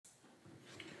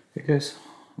Hey guys,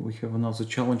 we have another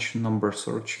challenge, number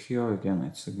search here. Again,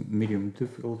 it's a medium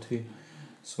difficulty.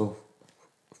 So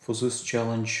for this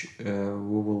challenge, we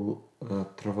will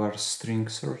traverse string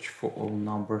search for all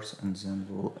numbers and then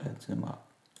we'll add them up.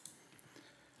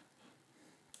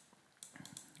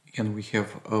 Again, we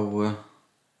have our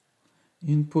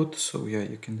input, so yeah,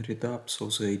 you can read up. So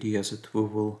the idea is that we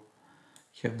will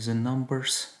have the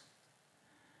numbers.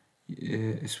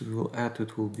 As we will add,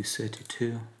 it will be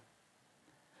 32.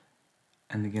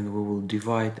 And again, we will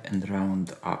divide and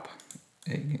round up.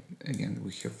 Again,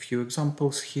 we have few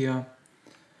examples here,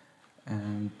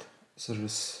 and there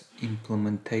is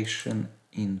implementation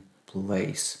in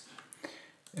place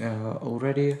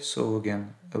already. So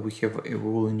again, we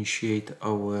will initiate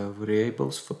our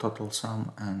variables for total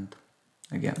sum and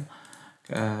again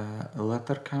a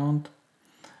letter count.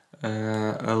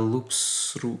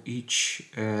 Loops through each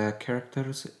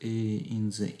characters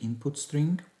in the input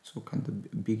string, so kind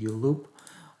of big loop.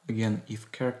 Again,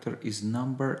 if character is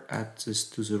number, add this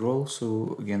to the row,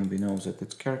 so again we know that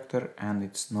it's character and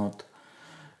it's not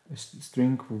a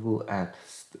string, we will add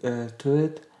to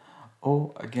it.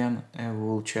 Or again, we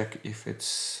will check if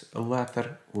it's a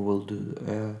letter, we will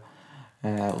do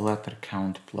letter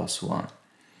count plus 1.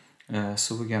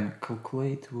 So again, we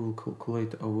will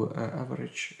calculate our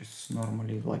average. It's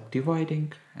normally like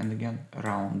dividing, and again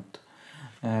round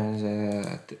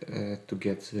to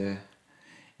get the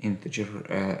integer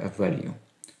value.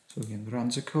 So again, run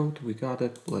the code, we got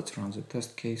it. Let's run the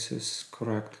test cases,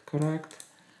 correct,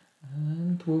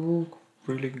 and we will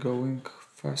really going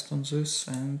fast on this,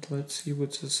 and let's see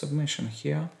what's the submission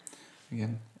here.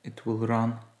 Again, it will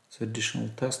run the additional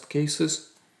test cases.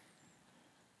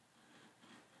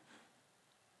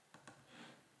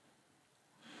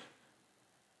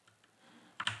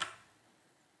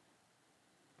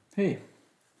 Hey,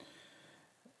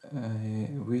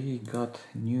 we got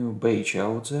new page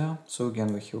out there. So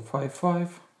again, we have 5.5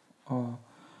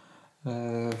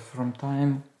 from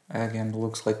time. Again,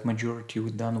 looks like majority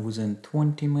we done within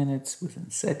 20 minutes, within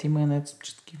 30 minutes,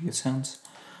 just give you a sense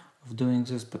of doing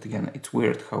this. But again, it's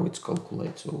weird how it's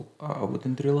calculated, so I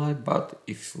wouldn't rely. But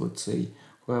if, let's say,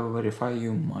 whoever verify,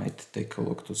 you might take a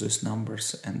look to these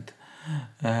numbers and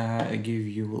give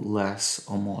you less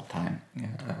or more time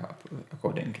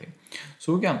accordingly.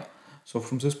 So again, so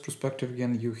from this perspective,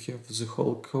 again, you have the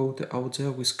whole code out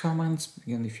there with comments.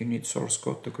 Again, if you need source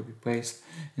code to copy paste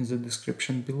in the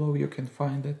description below, you can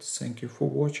find it. Thank you for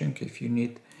watching. If you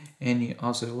need any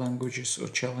other languages or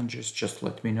challenges, just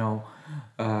let me know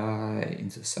in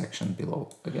the section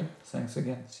below. Again, thanks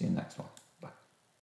again. See you next one.